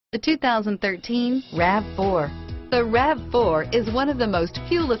The 2013 RAV4. The RAV4 is one of the most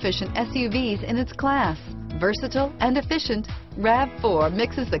fuel-efficient SUVs in its class. Versatile and efficient, RAV4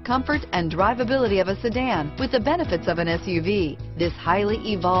 mixes the comfort and drivability of a sedan with the benefits of an SUV. This highly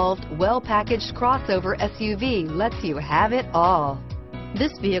evolved, well-packaged crossover SUV lets you have it all.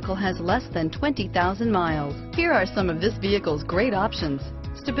 This vehicle has less than 20,000 miles. Here are some of this vehicle's great options: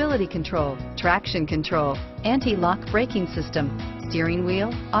 stability control, traction control, anti-lock braking system, steering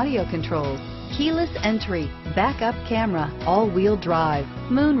wheel audio controls, keyless entry, backup camera, all-wheel drive,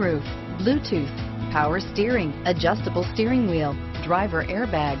 moonroof, Bluetooth, power steering, adjustable steering wheel, driver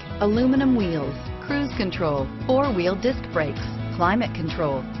airbag, aluminum wheels, cruise control, four-wheel disc brakes, climate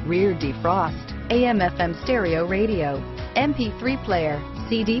control, rear defrost, AM/FM stereo radio, MP3 player,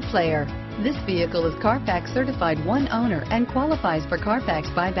 CD player. This vehicle is Carfax certified one owner and qualifies for Carfax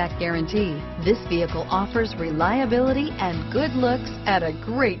buyback guarantee. This vehicle offers reliability and good looks at a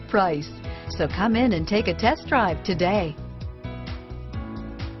great price. So come in and take a test drive today.